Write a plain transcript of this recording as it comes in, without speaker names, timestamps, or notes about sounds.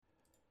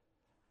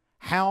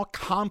How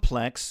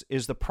complex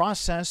is the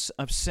process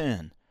of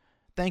sin?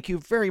 Thank you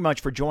very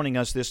much for joining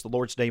us this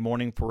Lord's Day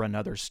morning for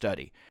another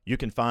study. You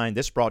can find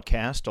this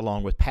broadcast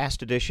along with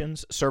past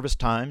editions, service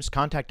times,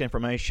 contact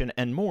information,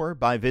 and more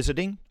by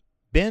visiting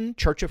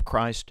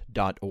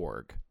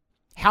benchurchofchrist.org.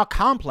 How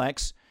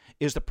complex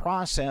is the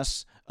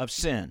process of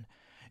sin?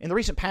 In the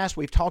recent past,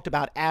 we've talked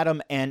about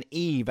Adam and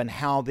Eve and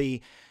how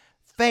the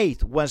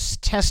faith was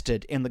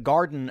tested in the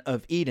Garden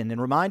of Eden,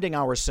 and reminding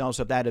ourselves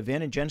of that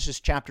event in Genesis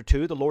chapter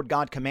 2, the Lord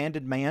God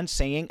commanded man,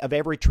 saying, "Of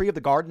every tree of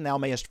the garden thou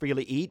mayest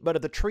freely eat, but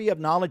of the tree of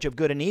knowledge of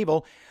good and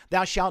evil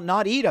thou shalt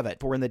not eat of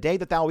it, for in the day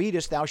that thou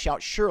eatest thou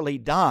shalt surely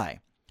die."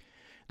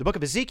 The book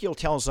of Ezekiel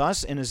tells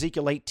us in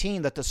Ezekiel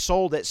 18 that the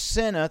soul that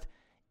sinneth,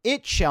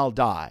 it shall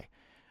die.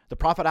 The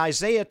prophet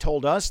Isaiah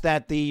told us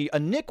that the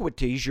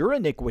iniquities, your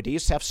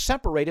iniquities, have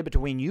separated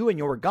between you and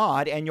your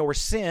God, and your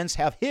sins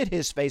have hid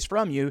his face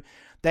from you,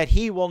 that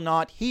he will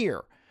not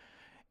hear.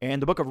 And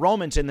the book of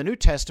Romans in the New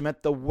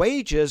Testament, the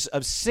wages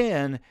of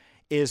sin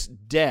is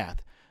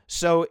death.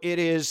 So it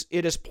is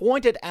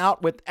pointed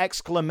out with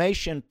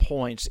exclamation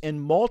points in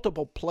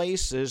multiple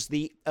places,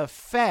 the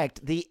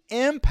effect, the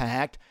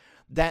impact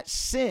that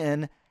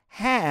sin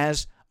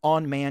has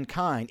on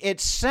mankind.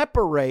 It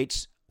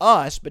separates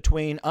us,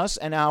 between us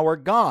and our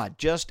God,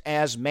 just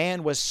as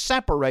man was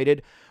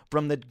separated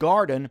from the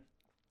Garden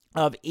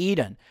of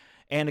Eden.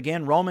 And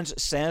again, Romans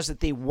says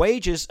that the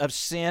wages of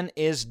sin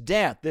is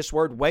death. This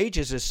word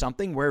wages is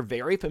something we're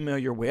very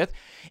familiar with,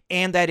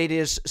 and that it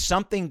is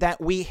something that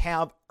we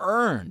have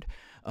earned.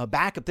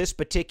 Back at this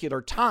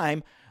particular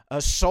time,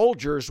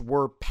 soldiers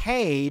were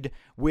paid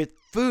with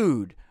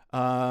food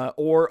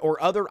or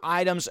other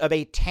items of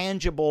a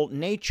tangible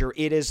nature.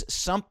 It is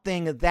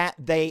something that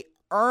they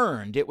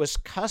earned. It was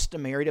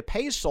customary to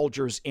pay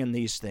soldiers in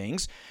these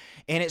things,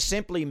 and it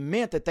simply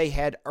meant that they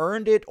had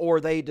earned it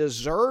or they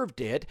deserved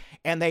it,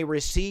 and they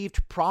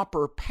received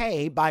proper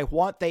pay by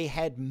what they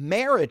had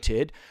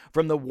merited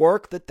from the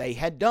work that they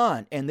had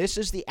done. And this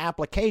is the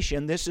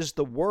application, this is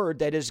the word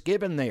that is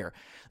given there.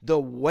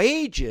 The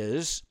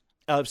wages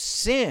of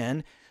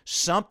sin,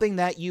 something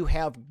that you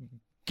have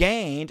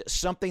gained,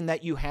 something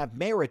that you have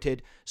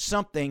merited,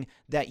 something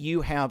that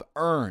you have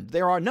earned.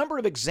 There are a number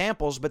of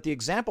examples, but the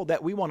example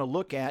that we want to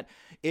look at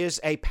is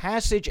a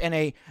passage and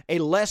a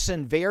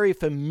lesson very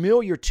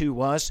familiar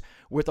to us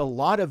with a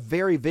lot of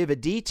very vivid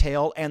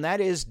detail, and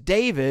that is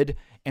David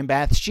and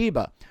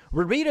Bathsheba.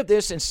 We read of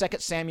this in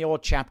 2 Samuel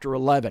chapter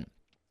 11.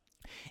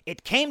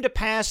 "It came to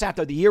pass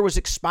after the year was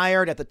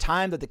expired, at the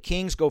time that the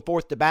kings go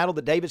forth to battle,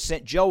 that David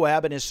sent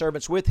Joab and his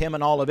servants with him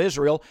and all of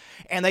Israel,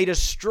 and they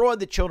destroyed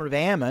the children of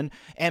Ammon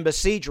and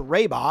besieged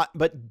Rabbah,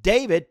 but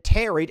David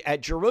tarried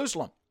at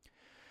Jerusalem.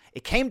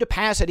 It came to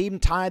pass at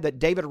eventide that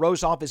David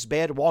rose off his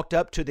bed, walked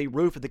up to the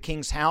roof of the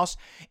king's house,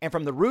 and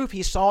from the roof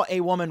he saw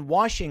a woman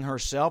washing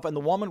herself, and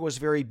the woman was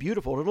very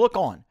beautiful to look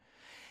on.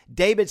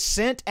 David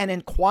sent and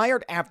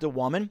inquired after the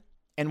woman,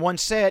 and one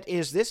said,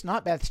 Is this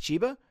not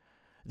Bathsheba,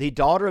 the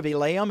daughter of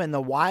Eliam and the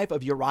wife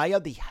of Uriah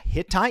the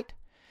Hittite?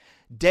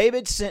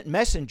 David sent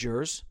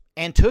messengers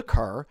and took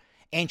her,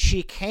 and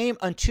she came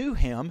unto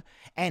him,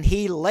 and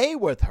he lay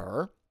with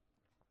her,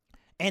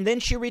 and then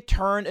she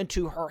returned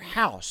unto her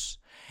house.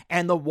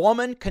 And the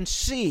woman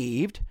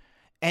conceived,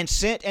 and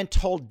sent and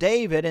told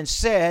David, and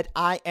said,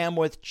 I am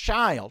with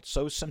child."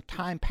 So some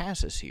time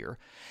passes here.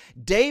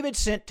 David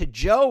sent to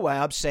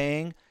Joab,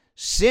 saying,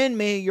 "Send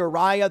me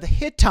Uriah the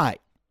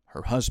Hittite,"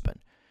 her husband.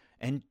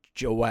 And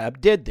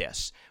Joab did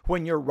this.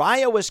 When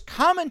Uriah was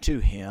coming to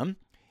him,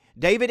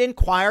 David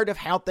inquired of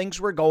how things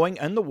were going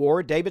in the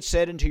war. David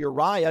said unto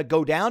Uriah,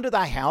 "Go down to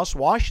thy house,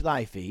 wash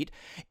thy feet."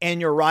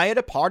 And Uriah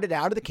departed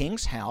out of the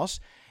king's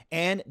house,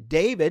 and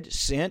David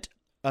sent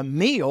a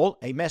meal,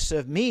 a mess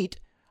of meat,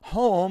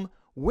 home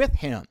with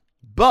him.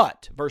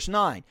 But, verse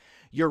 9,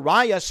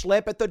 Uriah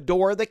slept at the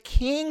door of the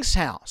king's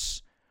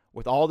house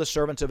with all the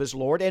servants of his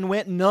lord, and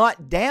went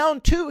not down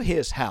to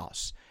his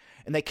house.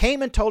 And they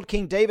came and told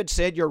King David,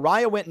 said,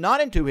 Uriah went not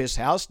into his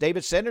house.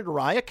 David said unto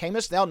Uriah,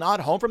 Camest thou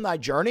not home from thy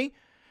journey?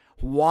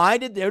 Why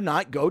did thou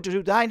not go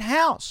to thine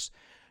house?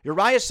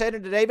 Uriah said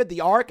unto David, The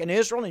ark and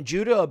Israel and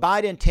Judah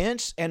abide in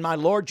tents, and my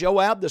lord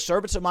Joab, the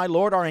servants of my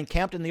lord, are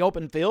encamped in the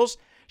open fields.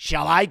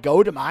 Shall I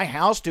go to my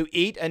house to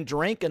eat and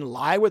drink and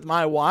lie with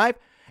my wife?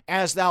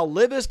 As thou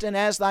livest and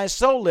as thy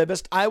soul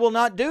livest, I will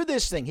not do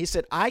this thing. He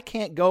said, I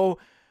can't go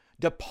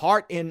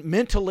depart in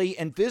mentally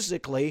and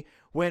physically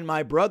when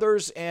my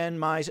brothers and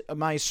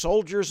my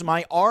soldiers,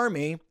 my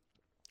army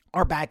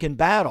are back in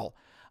battle.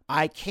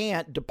 I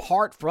can't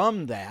depart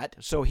from that.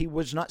 So he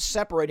was not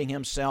separating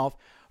himself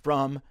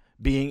from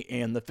being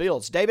in the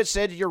fields. David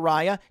said to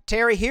Uriah,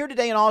 tarry here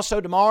today and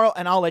also tomorrow,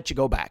 and I'll let you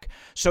go back.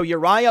 So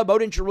Uriah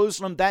abode in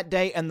Jerusalem that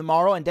day and the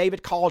morrow, and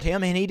David called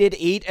him, and he did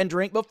eat and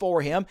drink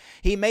before him.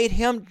 He made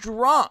him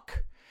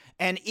drunk.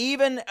 And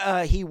even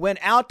he went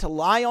out to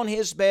lie on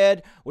his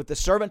bed with the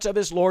servants of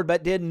his Lord,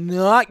 but did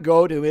not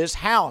go to his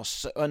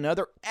house.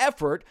 Another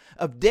effort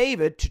of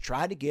David to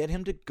try to get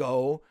him to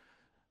go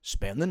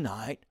spend the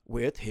night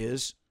with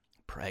his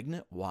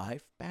pregnant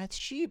wife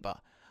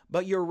Bathsheba.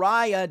 But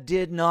Uriah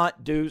did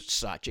not do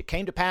such. It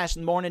came to pass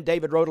in the morning,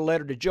 David wrote a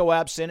letter to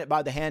Joab, sent it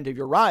by the hand of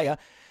Uriah.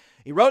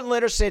 He wrote a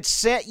letter, said,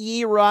 "Set ye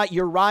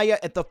Uriah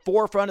at the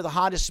forefront of the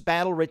hottest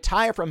battle.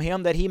 Retire from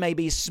him, that he may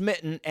be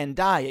smitten and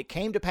die." It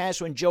came to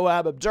pass when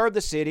Joab observed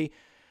the city,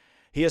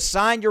 he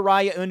assigned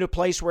Uriah into a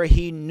place where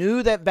he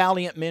knew that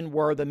valiant men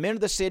were. The men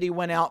of the city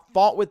went out,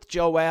 fought with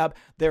Joab.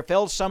 There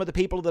fell some of the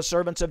people of the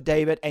servants of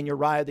David, and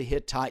Uriah the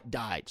Hittite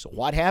died. So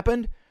what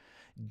happened?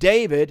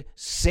 David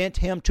sent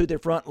him to the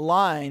front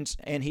lines,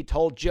 and he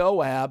told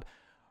Joab,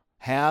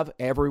 have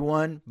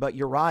everyone but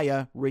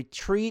Uriah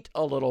retreat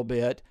a little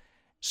bit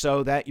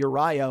so that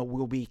Uriah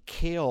will be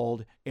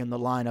killed in the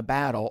line of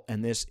battle,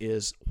 and this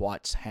is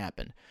what's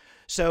happened.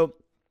 So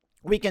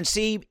we can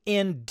see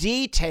in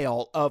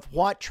detail of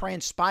what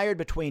transpired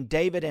between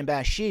David and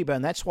Bathsheba,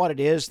 and that's what it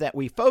is that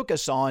we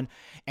focus on,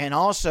 and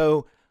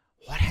also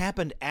what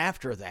happened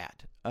after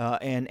that,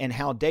 and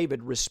how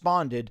David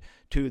responded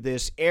to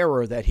this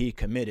error that he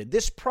committed.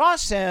 This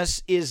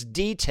process is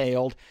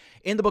detailed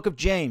in the book of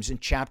James in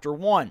chapter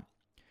 1.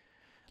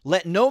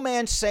 Let no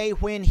man say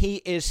when he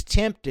is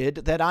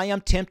tempted that I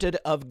am tempted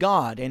of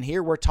God. And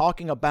here we're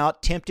talking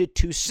about tempted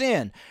to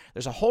sin.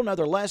 There's a whole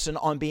nother lesson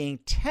on being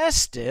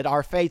tested,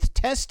 our faith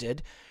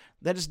tested,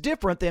 that is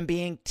different than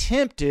being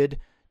tempted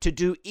to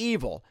do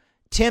evil,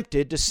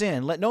 tempted to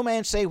sin. Let no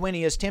man say when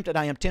he is tempted,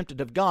 I am tempted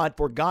of God,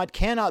 for God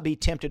cannot be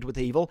tempted with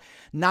evil,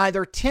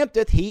 neither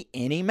tempteth he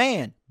any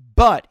man.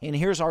 But, and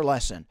here's our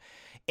lesson,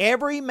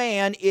 every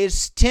man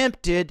is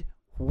tempted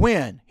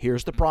when,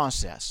 here's the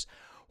process,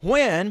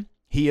 when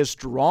he is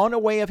drawn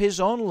away of his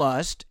own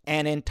lust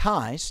and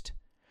enticed.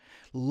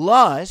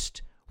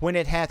 Lust, when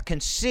it hath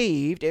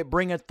conceived, it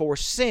bringeth forth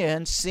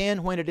sin.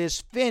 Sin, when it is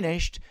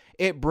finished,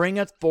 it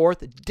bringeth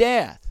forth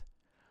death.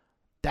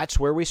 That's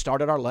where we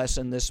started our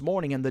lesson this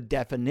morning in the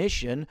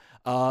definition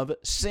of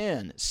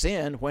sin.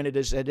 Sin, when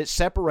it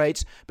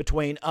separates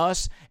between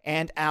us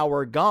and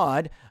our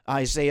God,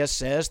 Isaiah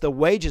says, the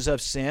wages of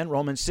sin,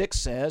 Romans 6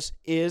 says,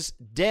 is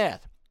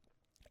death.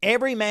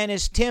 Every man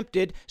is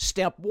tempted,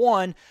 step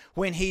one,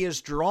 when he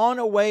is drawn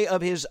away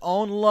of his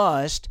own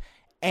lust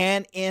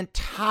and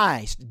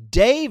enticed.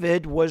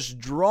 David was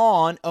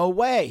drawn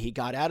away. He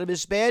got out of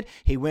his bed,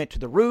 he went to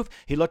the roof,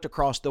 he looked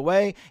across the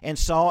way and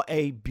saw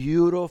a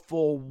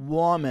beautiful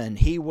woman.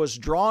 He was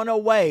drawn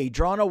away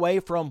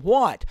from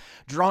what?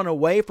 Drawn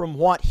away from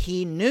what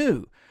he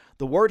knew.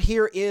 The word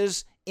here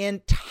is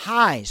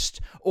enticed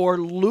or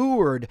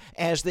lured,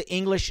 as the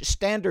English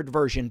Standard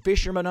Version.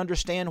 Fishermen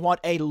understand what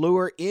a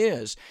lure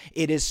is.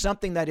 It is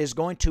something that is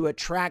going to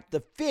attract the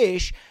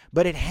fish,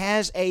 but it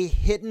has a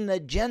hidden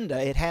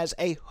agenda. It has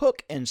a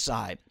hook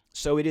inside.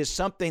 So it is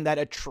something that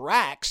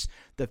attracts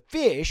the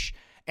fish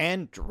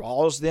and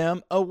draws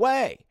them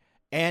away.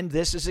 And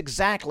this is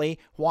exactly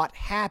what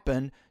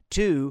happened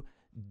to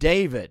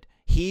David.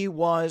 He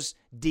was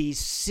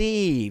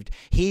deceived.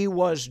 He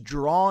was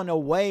drawn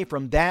away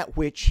from that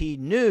which he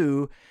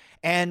knew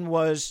and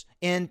was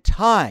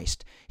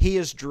enticed. He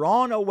is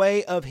drawn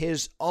away of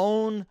his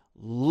own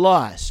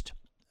lust.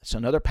 That's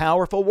another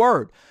powerful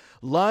word.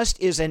 Lust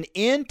is an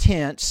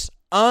intense,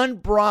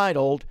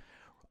 unbridled,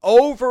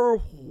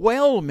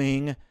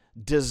 overwhelming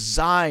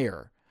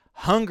desire.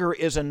 Hunger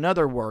is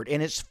another word,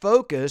 and its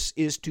focus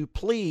is to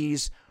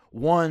please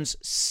one's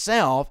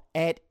self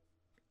at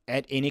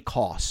any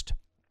cost.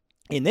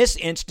 In this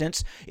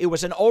instance, it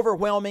was an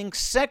overwhelming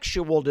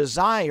sexual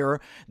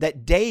desire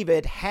that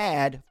David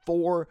had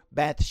for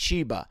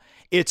Bathsheba.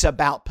 It's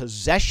about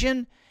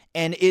possession,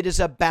 and it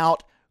is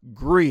about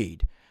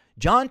greed.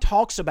 John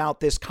talks about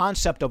this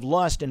concept of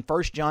lust in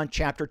 1 John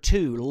chapter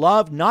 2.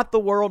 Love not the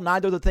world,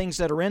 neither the things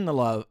that are in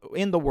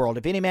the world.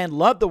 If any man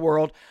love the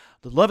world,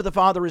 the love of the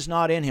Father is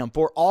not in him.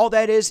 For all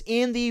that is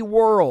in the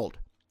world,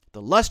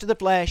 the lust of the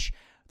flesh,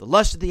 the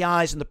lust of the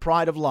eyes, and the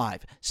pride of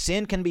life.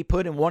 Sin can be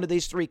put in one of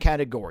these three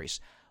categories.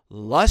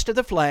 Lust of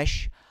the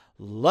flesh,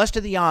 lust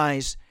of the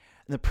eyes,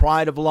 and the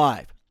pride of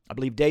life. I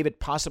believe David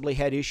possibly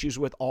had issues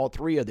with all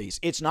three of these.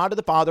 It's not of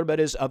the Father, but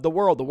is of the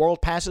world. The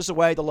world passes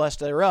away, the lust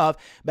thereof,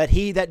 but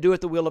he that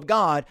doeth the will of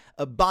God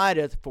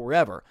abideth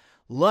forever.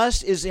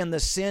 Lust is in the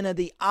sin of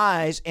the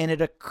eyes, and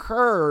it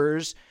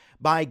occurs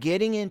by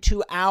getting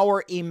into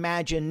our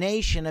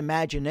imagination.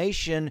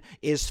 Imagination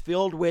is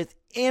filled with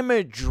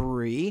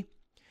imagery,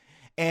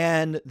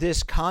 and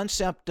this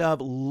concept of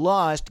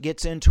lust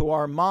gets into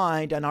our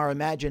mind, and our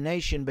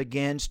imagination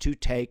begins to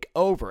take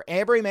over.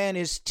 Every man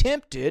is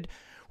tempted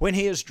when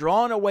he is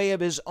drawn away of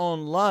his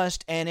own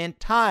lust and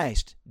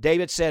enticed.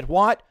 David said,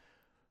 what?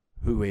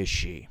 Who is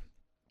she?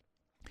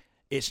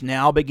 It's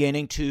now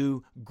beginning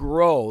to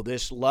grow.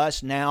 This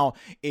lust now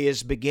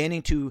is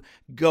beginning to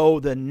go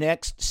the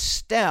next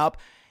step,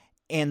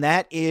 and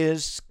that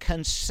is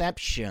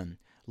conception.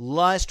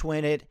 Lust,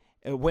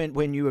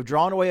 when you have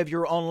drawn away of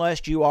your own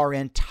lust, you are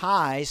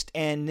enticed,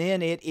 and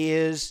then it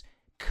is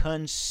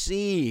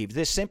conceived.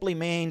 This simply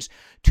means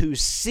to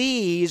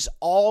seize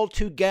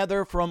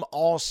altogether from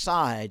all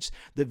sides.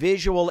 The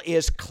visual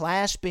is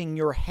clasping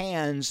your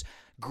hands,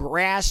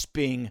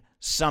 grasping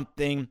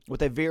something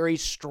with a very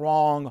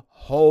strong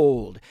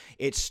hold.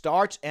 It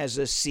starts as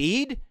a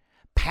seed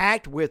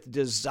packed with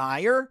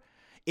desire.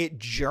 It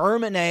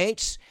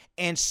germinates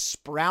and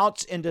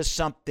sprouts into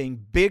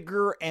something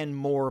bigger and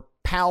more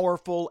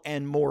powerful,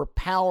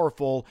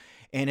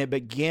 and it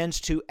begins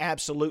to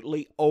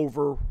absolutely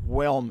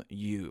overwhelm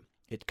you.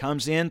 It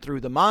comes in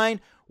through the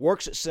mind,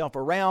 works itself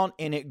around,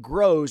 and it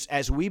grows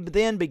as we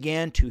then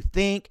begin to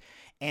think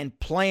and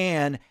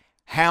plan,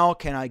 how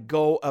can I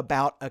go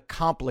about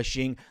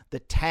accomplishing the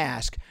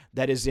task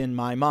that is in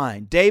my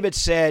mind? David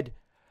said,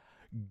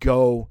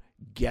 go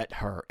get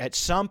her. At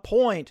some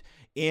point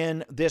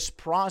in this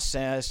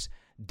process,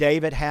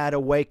 David had a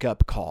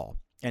wake-up call,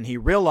 and he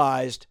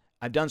realized,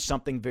 I've done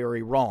something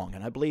very wrong.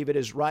 And I believe it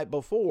is right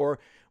before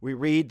we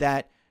read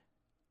that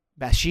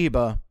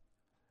Bathsheba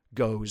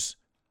goes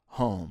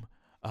home.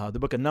 The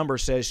book of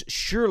Numbers says,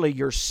 surely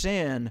your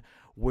sin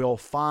will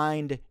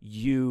find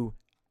you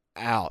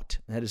out.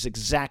 That is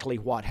exactly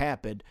what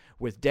happened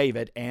with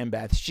David and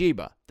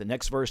Bathsheba. The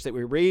next verse that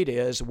we read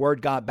is,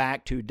 word got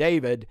back to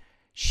David,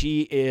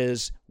 she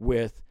is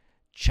with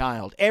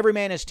child. Every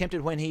man is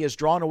tempted when he is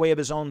drawn away of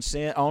his own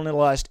sin, only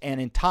lust,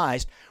 and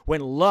enticed.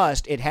 When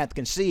lust it hath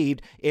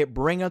conceived, it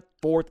bringeth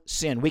forth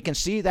sin. We can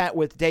see that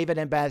with David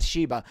and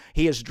Bathsheba.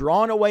 He is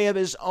drawn away of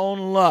his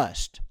own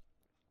lust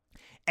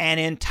and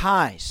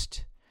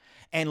enticed.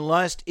 And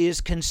lust is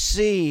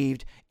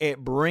conceived, it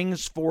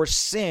brings forth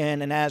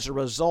sin, and as a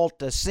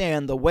result of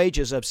sin, the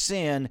wages of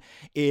sin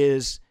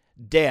is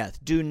death.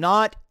 Do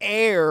not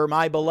err,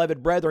 my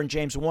beloved brethren,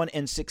 James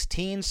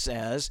 1:16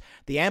 says.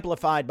 The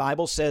Amplified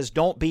Bible says,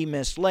 don't be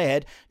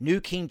misled.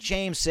 New King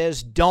James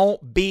says,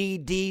 don't be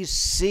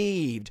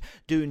deceived.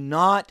 Do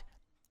not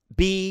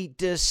be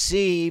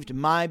deceived,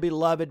 my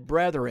beloved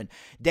brethren.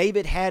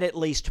 David had at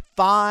least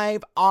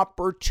 5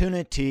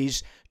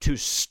 opportunities to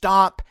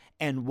stop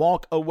and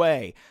walk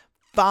away.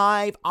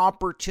 5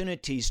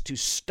 opportunities to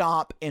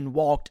stop and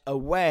walked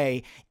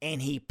away,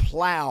 and he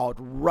plowed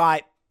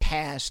right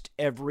past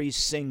every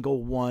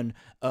single one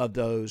of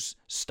those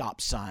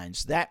stop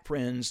signs. That,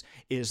 friends,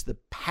 is the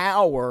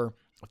power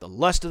of the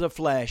lust of the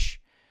flesh,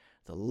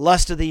 the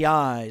lust of the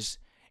eyes,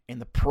 and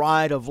the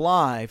pride of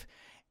life,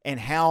 and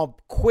how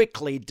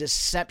quickly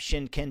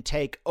deception can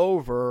take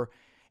over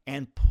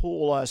and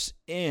pull us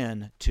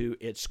into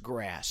its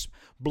grasp.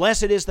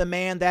 Blessed is the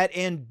man that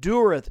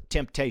endureth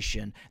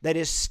temptation, that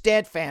is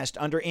steadfast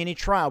under any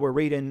trial. We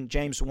read in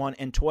James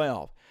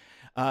 1:12.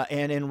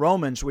 And in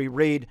Romans we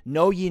read,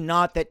 know ye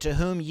not that to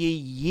whom ye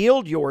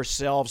yield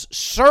yourselves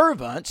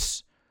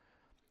servants,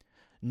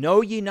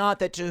 know ye not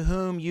that to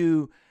whom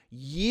you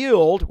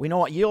yield, we know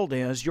what yield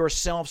is,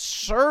 yourselves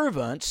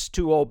servants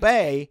to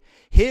obey,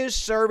 his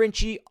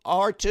servants ye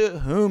are to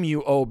whom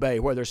you obey,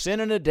 whether sin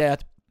unto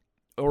death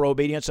or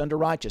obedience unto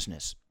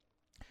righteousness.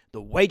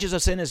 The wages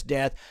of sin is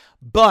death,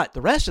 but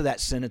the rest of that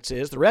sentence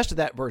is, the rest of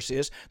that verse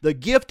is, the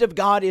gift of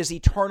God is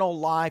eternal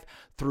life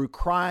through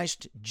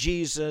Christ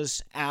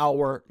Jesus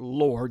our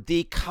Lord.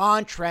 The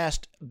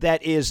contrast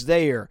that is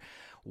there.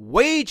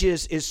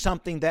 Wages is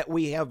something that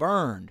we have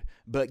earned,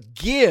 but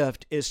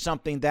gift is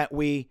something that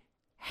we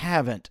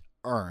haven't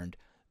earned.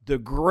 The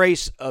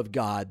grace of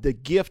God, the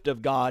gift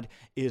of God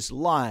is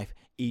life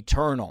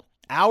eternal.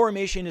 Our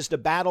mission is to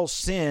battle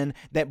sin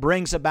that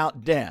brings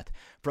about death,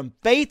 from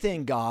faith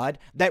in God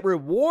that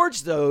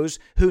rewards those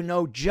who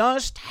know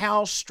just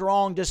how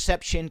strong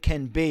deception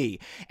can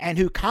be and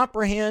who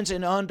comprehends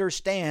and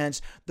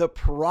understands the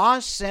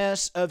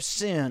process of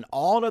sin.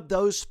 All of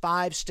those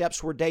 5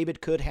 steps where David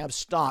could have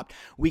stopped.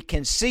 We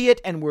can see it,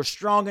 and we're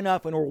strong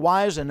enough and we're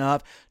wise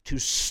enough to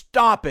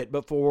stop it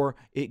before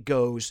it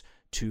goes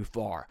too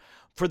far.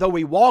 For though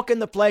we walk in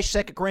the flesh,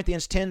 2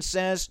 Corinthians 10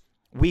 says,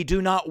 we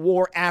do not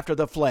war after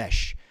the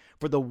flesh.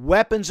 For the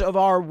weapons of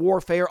our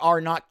warfare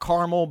are not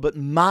carnal, but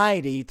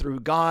mighty through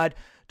God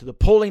to the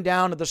pulling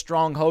down of the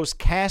strongholds,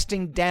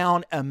 casting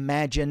down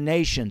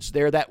imaginations.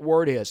 There that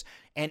word is.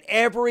 And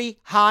every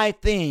high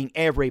thing,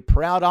 every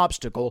proud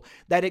obstacle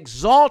that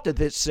exalteth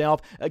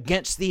itself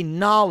against the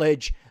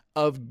knowledge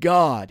of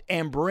God,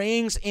 and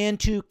brings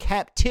into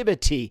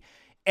captivity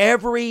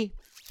every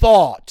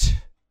thought.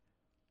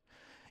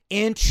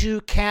 Into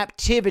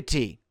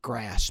captivity,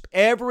 grasp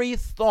every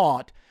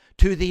thought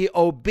to the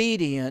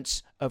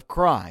obedience of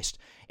Christ,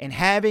 and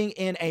having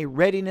in a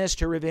readiness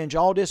to revenge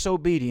all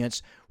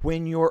disobedience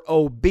when your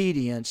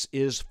obedience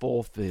is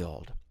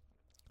fulfilled.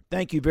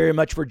 Thank you very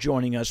much for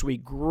joining us. We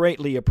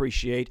greatly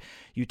appreciate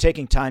you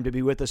taking time to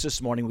be with us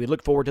this morning. We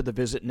look forward to the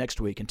visit next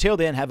week. Until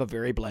then, have a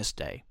very blessed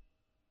day.